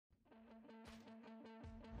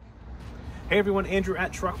Hey everyone, Andrew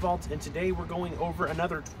at TRUCKVAULT, and today we're going over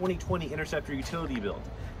another 2020 Interceptor utility build.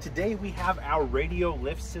 Today we have our radio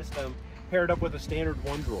lift system paired up with a standard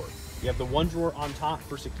one drawer. You have the one drawer on top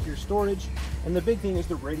for secure storage, and the big thing is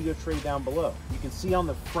the radio tray down below. You can see on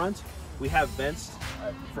the front we have vents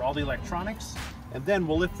for all the electronics, and then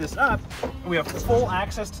we'll lift this up and we have full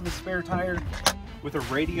access to the spare tire with a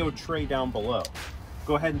radio tray down below.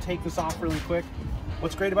 Go ahead and take this off really quick.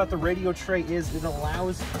 What's great about the radio tray is it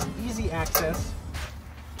allows easy access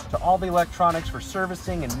to all the electronics for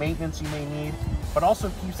servicing and maintenance you may need, but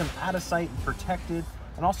also keeps them out of sight and protected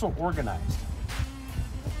and also organized.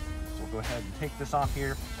 So we'll go ahead and take this off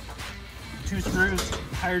here. 2 screws,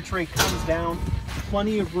 the tire tray comes down,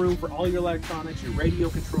 plenty of room for all your electronics, your radio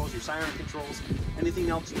controls, your siren controls, anything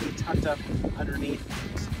else you need tucked up underneath.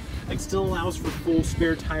 It still allows for full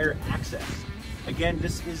spare tire access. Again,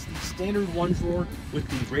 this is the standard one drawer with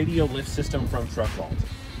the radio lift system from TRUCKVAULT.